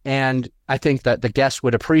generous. And I think that the guests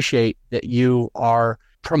would appreciate that you are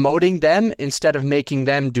promoting them instead of making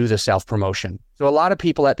them do the self-promotion. So a lot of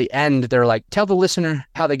people at the end, they're like, tell the listener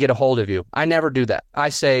how they get a hold of you. I never do that. I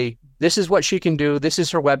say, this is what she can do. This is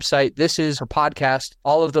her website. This is her podcast.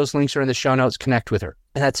 All of those links are in the show notes. Connect with her.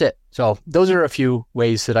 And that's it. So those are a few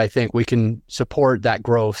ways that I think we can support that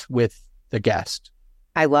growth with the guest.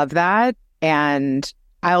 I love that. And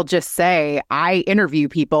I'll just say, I interview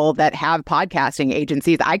people that have podcasting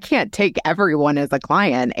agencies. I can't take everyone as a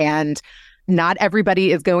client, and not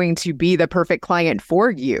everybody is going to be the perfect client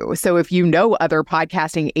for you. So if you know other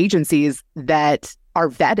podcasting agencies that are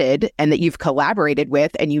vetted and that you've collaborated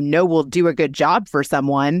with and you know will do a good job for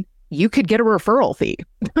someone, you could get a referral fee.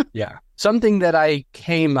 Yeah. Something that I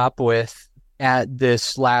came up with at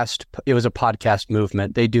this it was a podcast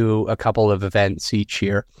movement. They do a couple of events each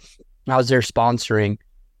year. I was there sponsoring.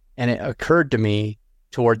 And it occurred to me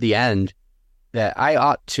toward the end that I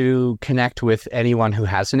ought to connect with anyone who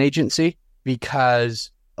has an agency,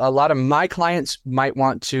 because a lot of my clients might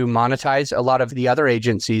want to monetize. A lot of the other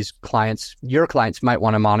agencies' clients, your clients, might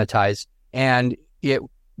want to monetize. And it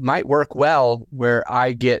might work well where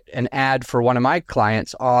I get an ad for one of my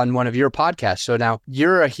clients on one of your podcasts. So now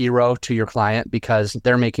you're a hero to your client because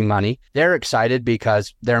they're making money. They're excited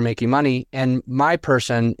because they're making money. And my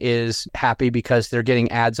person is happy because they're getting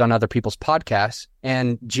ads on other people's podcasts.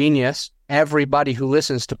 And genius, everybody who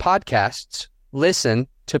listens to podcasts listen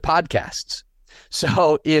to podcasts.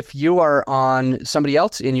 So if you are on somebody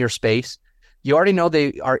else in your space, you already know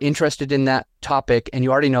they are interested in that topic, and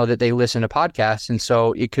you already know that they listen to podcasts. And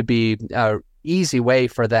so it could be an easy way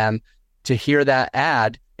for them to hear that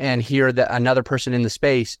ad and hear that another person in the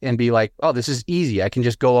space and be like, oh, this is easy. I can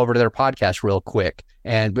just go over to their podcast real quick.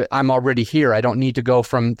 But I'm already here. I don't need to go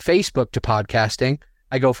from Facebook to podcasting.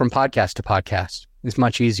 I go from podcast to podcast. It's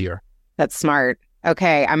much easier. That's smart.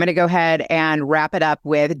 Okay, I'm going to go ahead and wrap it up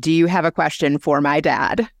with, do you have a question for my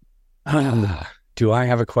dad? Do I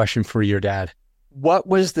have a question for your dad? What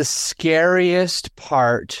was the scariest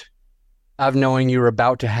part of knowing you were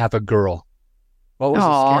about to have a girl? What was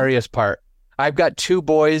the scariest part? I've got 2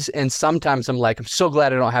 boys, and sometimes I'm like, I'm so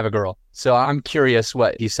glad I don't have a girl. So I'm curious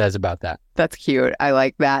what he says about that. That's cute. I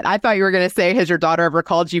like that. I thought you were going to say, has your daughter ever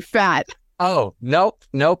called you fat? Oh, nope.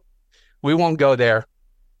 We won't go there.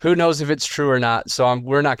 Who knows if it's true or not? So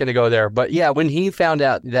we're not going to go there. But yeah, when he found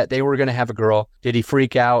out that they were going to have a girl, did he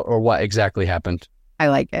freak out or what exactly happened? I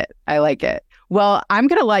like it. Well, I'm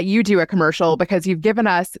going to let you do a commercial because you've given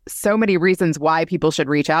us so many reasons why people should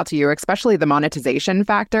reach out to you, especially the monetization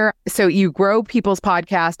factor. So you grow people's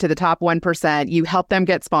podcast to the top 1%. You help them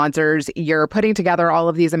get sponsors. You're putting together all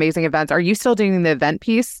of these amazing events. Are you still doing the event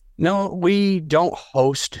piece? No, we don't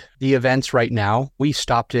host the events right now. We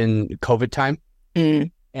stopped in COVID time.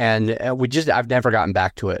 And I've never gotten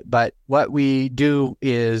back to it. But what we do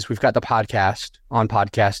is we've got the podcast on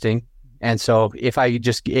podcasting. And so if I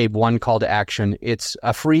just gave one call to action, it's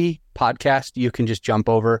a free podcast. You can just jump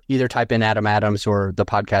over, either type in Adam Adams or the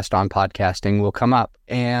podcast on podcasting will come up.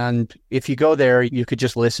 And if you go there, you could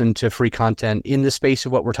just listen to free content in the space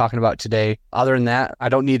of what we're talking about today. Other than that, I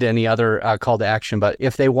don't need any other call to action. But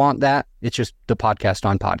if they want that, it's just the podcast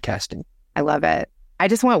on podcasting. I love it. I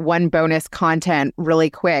just want one bonus content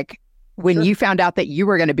really quick. When you found out that you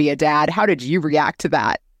were going to be a dad, how did you react to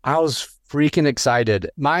that? I was freaking excited.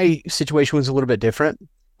 My situation was a little bit different.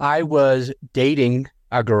 I was dating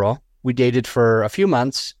a girl. We dated for a few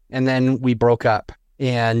months and then we broke up.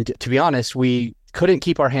 And to be honest, we couldn't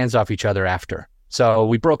keep our hands off each other after. So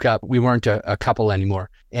we broke up. We weren't a couple anymore.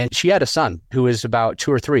 And she had a son who was about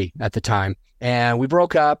 2 or 3 at the time. And we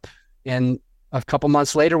broke up, and a couple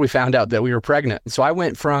months later, we found out that we were pregnant. So I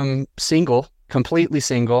went from single, completely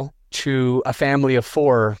single, to a family of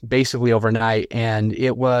 4 basically overnight. And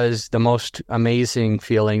it was the most amazing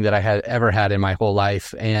feeling that I had ever had in my whole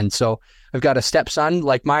life. And so I've got a stepson,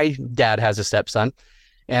 like my dad has a stepson.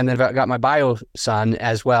 And then I've got my bio son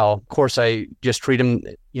as well. Of course, I just treat him,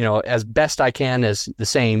 as best I can as the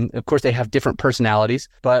same. Of course, they have different personalities.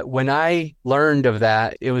 But when I learned of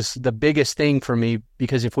that, it was the biggest thing for me,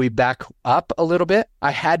 because if we back up a little bit,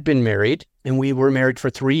 I had been married and we were married for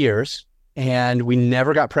 3 years and we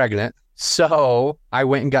never got pregnant. So I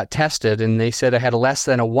went and got tested and they said I had a less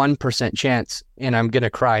than a 1% chance, and I'm going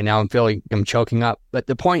to cry now. I'm choking up. But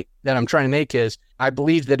the point that I'm trying to make is I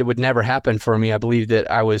believed that it would never happen for me. I believed that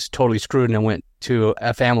I was totally screwed, and I went to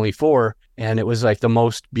a family 4, and it was like the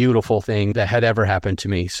most beautiful thing that had ever happened to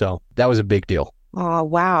me. So that was a big deal. Oh,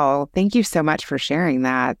 wow. Thank you so much for sharing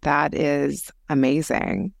that. That is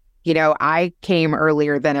amazing. I came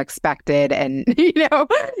earlier than expected and,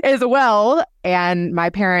 as well. And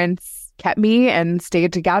my parents kept me and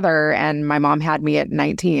stayed together. And my mom had me at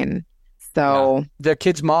 19. So yeah. The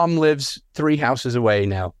kid's mom lives 3 houses away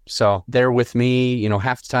now. So they're with me,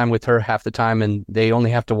 half the time with her, half the time. And they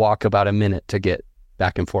only have to walk about a minute to get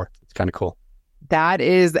back and forth. It's kind of cool. That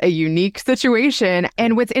is a unique situation.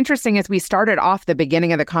 And what's interesting is we started off the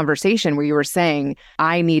beginning of the conversation where you were saying,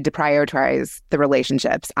 I need to prioritize the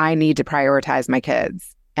relationships. I need to prioritize my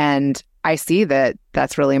kids. And I see that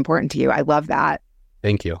that's really important to you. I love that.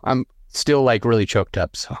 Thank you. I'm still really choked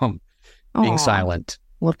up, so I'm being silent.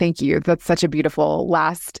 Well, thank you. That's such a beautiful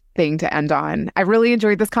last thing to end on. I really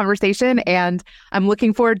enjoyed this conversation, and I'm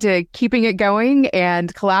looking forward to keeping it going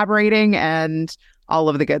and collaborating and all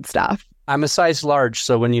of the good stuff. I'm a size large,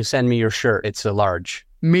 so when you send me your shirt, it's a large.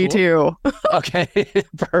 Me too. Okay.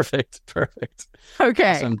 Perfect.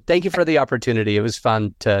 Okay. Awesome. Thank you for the opportunity. It was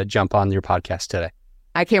fun to jump on your podcast today.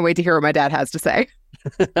 I can't wait to hear what my dad has to say.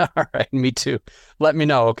 All right. Me too. Let me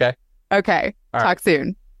know. Okay. Okay. All Talk right.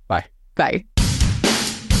 soon. Bye. Bye.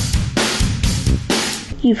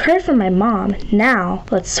 You've heard from my mom. Now,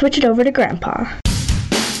 let's switch it over to Grandpa.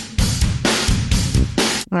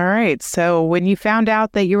 All right. So when you found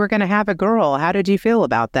out that you were going to have a girl, how did you feel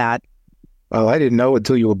about that? Well, I didn't know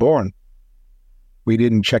until you were born. We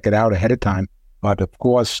didn't check it out ahead of time. But of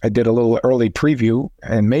course, I did a little early preview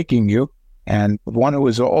in making you. And one who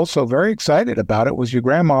was also very excited about it was your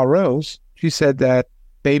grandma, Rose. She said that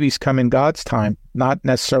babies come in God's time, not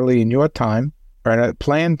necessarily in your time or in a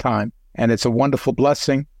planned time. And it's a wonderful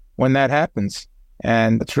blessing when that happens.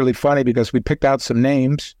 And it's really funny because we picked out some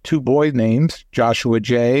names, 2 boy names, Joshua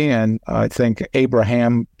J. and I think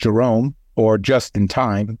Abraham Jerome, or Just in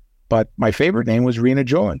Time. But my favorite name was Rena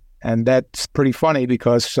Joy. And that's pretty funny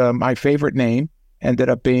because my favorite name ended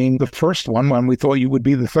up being the first one when we thought you would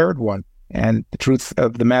be the third one. And the truth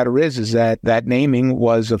of the matter is that that naming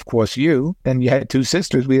was, of course, you. And you had two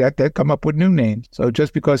sisters. We had to come up with new names. So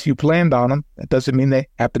just because you planned on them, that doesn't mean they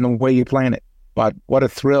happen the way you planned it. But what a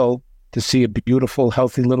thrill to see a beautiful,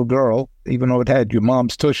 healthy little girl, even though it had your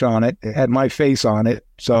mom's tush on it. It had my face on it.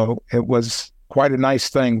 So it was quite a nice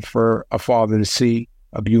thing for a father to see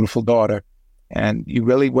a beautiful daughter. And you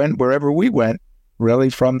really went wherever we went, really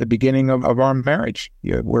from the beginning of our marriage.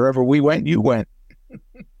 Wherever we went, you went.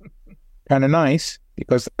 Kind of nice,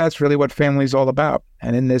 because that's really what family's all about.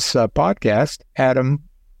 And in this podcast, Adam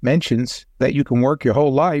mentions that you can work your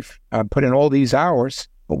whole life, put in all these hours,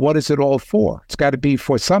 but what is it all for? It's got to be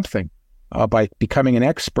for something. By becoming an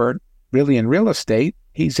expert really in real estate,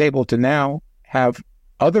 he's able to now have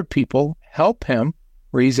other people help him,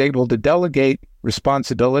 where he's able to delegate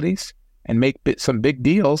responsibilities and make some big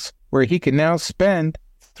deals where he can now spend,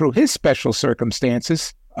 through his special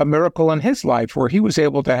circumstances, a miracle in his life where he was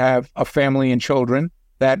able to have a family and children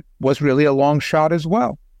that was really a long shot as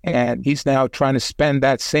well. And he's now trying to spend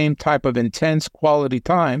that same type of intense quality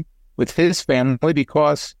time with his family,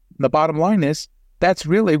 because the bottom line is that's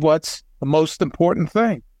really what's the most important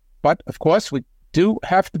thing. But of course, we do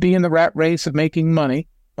have to be in the rat race of making money.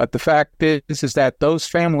 But the fact is that those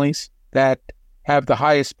families that have the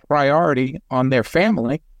highest priority on their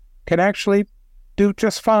family can actually do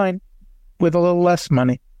just fine with a little less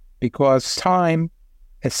money, because time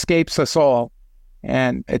escapes us all.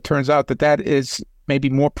 And it turns out that is maybe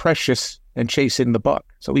more precious than chasing the buck.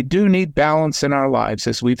 So we do need balance in our lives,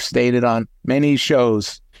 as we've stated on many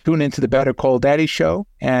shows. Tune into the Better Call Daddy show,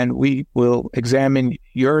 and we will examine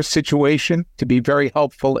your situation to be very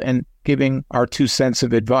helpful in giving our 2 cents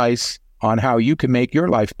of advice on how you can make your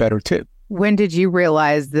life better too. When did you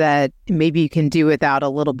realize that maybe you can do without a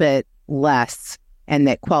little bit less, and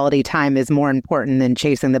that quality time is more important than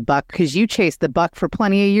chasing the buck? Because you chased the buck for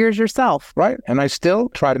plenty of years yourself. Right. And I still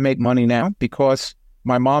try to make money now, because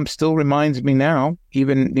my mom still reminds me now,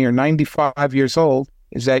 even near 95 years old,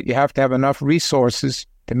 is that you have to have enough resources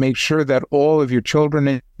to make sure that all of your children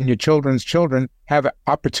and your children's children have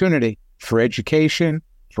opportunity for education,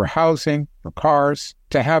 for housing, for cars,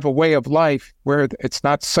 to have a way of life where it's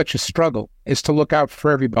not such a struggle, is to look out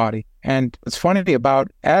for everybody. And what's funny about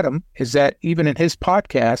Adam is that even in his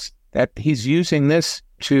podcast, that he's using this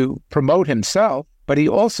to promote himself, but he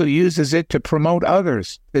also uses it to promote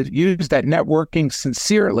others, to use that networking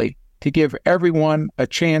sincerely to give everyone a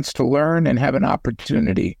chance to learn and have an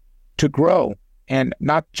opportunity to grow, and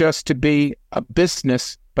not just to be a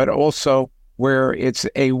business, but also where it's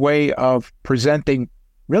a way of presenting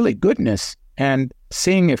really goodness and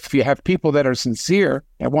seeing if you have people that are sincere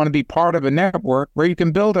and want to be part of a network where you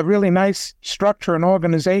can build a really nice structure and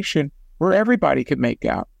organization where everybody can make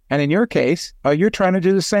out. And in your case, you're trying to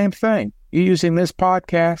do the same thing. You're using this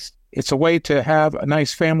podcast. It's a way to have a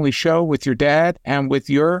nice family show with your dad and with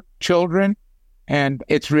your children. And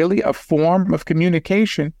it's really a form of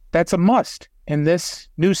communication that's a must in this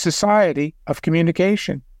new society of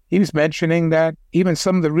communication. He was mentioning that even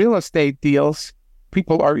some of the real estate deals,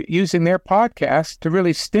 people are using their podcast to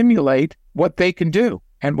really stimulate what they can do.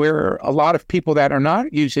 And where a lot of people that are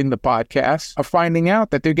not using the podcast are finding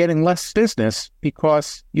out that they're getting less business,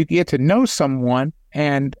 because you get to know someone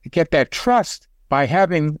and get that trust by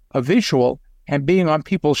having a visual and being on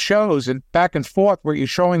people's shows and back and forth where you're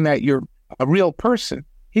showing that you're a real person.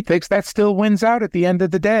 He thinks that still wins out at the end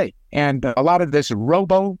of the day. And a lot of this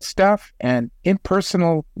robo stuff and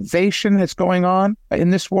impersonalization that's going on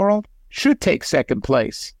in this world should take second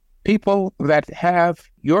place. People that have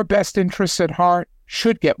your best interests at heart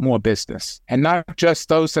should get more business, and not just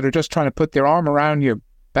those that are just trying to put their arm around your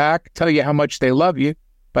back, tell you how much they love you,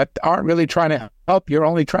 but aren't really trying to help you,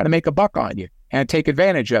 only trying to make a buck on you and take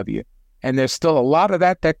advantage of you. And there's still a lot of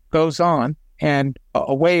that goes on. And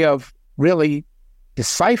a way of really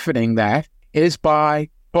deciphering that is by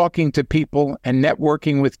talking to people and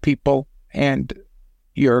networking with people, and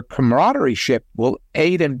your camaraderie will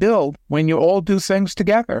aid and build when you all do things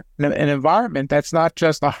together in an environment that's not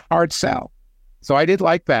just a hard sell. So I did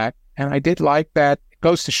like that. And I did like that. It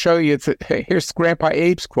goes to show you that, here's Grandpa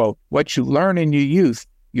Abe's quote: what you learn in your youth,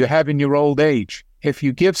 you have in your old age. If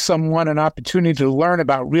you give someone an opportunity to learn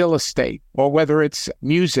about real estate, or whether it's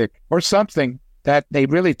music or something that they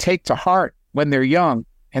really take to heart when they're young,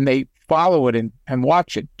 and they follow it and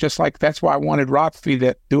watch it, just like that's why I wanted Rafi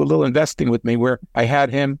to do a little investing with me, where I had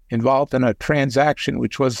him involved in a transaction,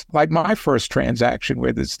 which was like my first transaction,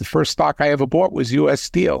 where the first stock I ever bought was U.S.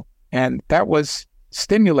 Steel. And that was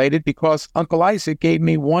stimulated because Uncle Isaac gave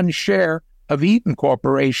me 1 share of Eaton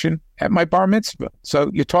Corporation at my bar mitzvah. So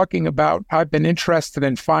you're talking about, I've been interested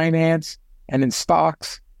in finance and in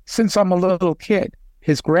stocks since I'm a little kid.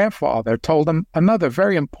 His grandfather told him another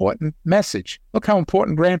very important message. Look how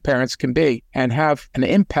important grandparents can be and have an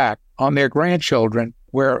impact on their grandchildren,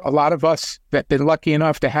 where a lot of us that have been lucky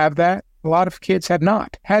enough to have that, a lot of kids have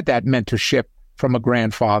not had that mentorship from a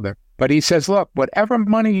grandfather. But he says, look, whatever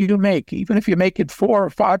money you make, even if you make it $4 or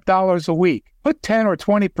 $5 a week, put 10 or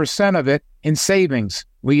 20% of it in savings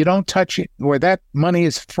where you don't touch it, where that money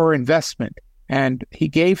is for investment. And he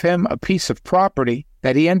gave him a piece of property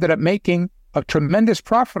that he ended up making a tremendous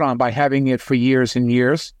profit on by having it for years and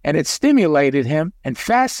years. And it stimulated him and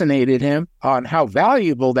fascinated him on how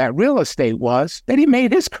valuable that real estate was, that he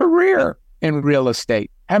made his career in real estate.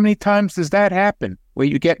 How many times does that happen, where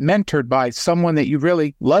you get mentored by someone that you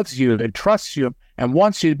really loves you and trusts you and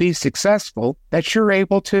wants you to be successful, that you're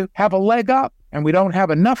able to have a leg up? And we don't have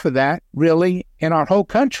enough of that really in our whole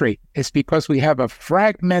country. It's because we have a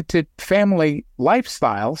fragmented family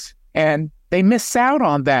lifestyles and they miss out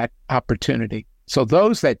on that opportunity. So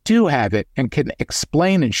those that do have it and can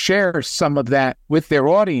explain and share some of that with their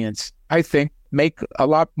audience, I think make a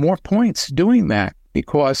lot more points doing that,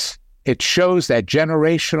 because it shows that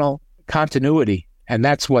generational continuity. And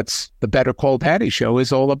that's what the Better Call Daddy show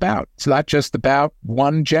is all about. It's not just about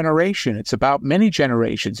one generation. It's about many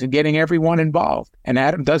generations and getting everyone involved. And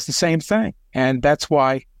Adam does the same thing. And that's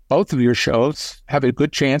why both of your shows have a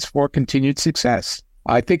good chance for continued success.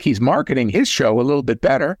 I think he's marketing his show a little bit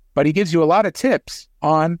better, but he gives you a lot of tips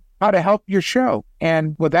on how to help your show.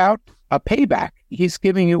 And without a payback, he's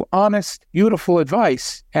giving you honest, beautiful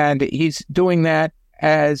advice. And he's doing that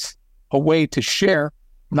as a way to share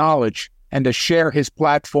knowledge and to share his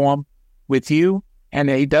platform with you. And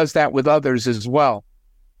he does that with others as well.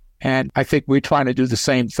 And I think we're trying to do the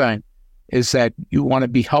same thing, is that you want to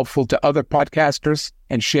be helpful to other podcasters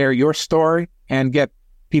and share your story and get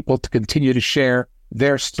people to continue to share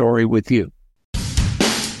their story with you.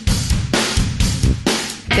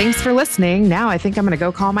 Thanks for listening. Now I think I'm going to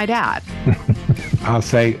go call my dad. I'll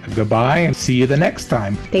say goodbye and see you the next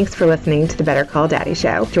time. Thanks for listening to the Better Call Daddy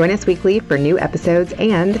show. Join us weekly for new episodes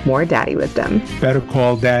and more daddy wisdom. Better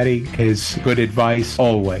Call Daddy is good advice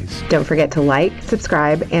always. Don't forget to like,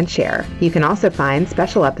 subscribe, and share. You can also find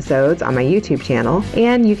special episodes on my YouTube channel,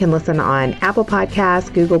 and you can listen on Apple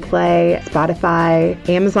Podcasts, Google Play, Spotify,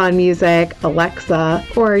 Amazon Music, Alexa,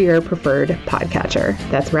 or your preferred podcatcher.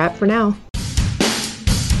 That's a wrap for now.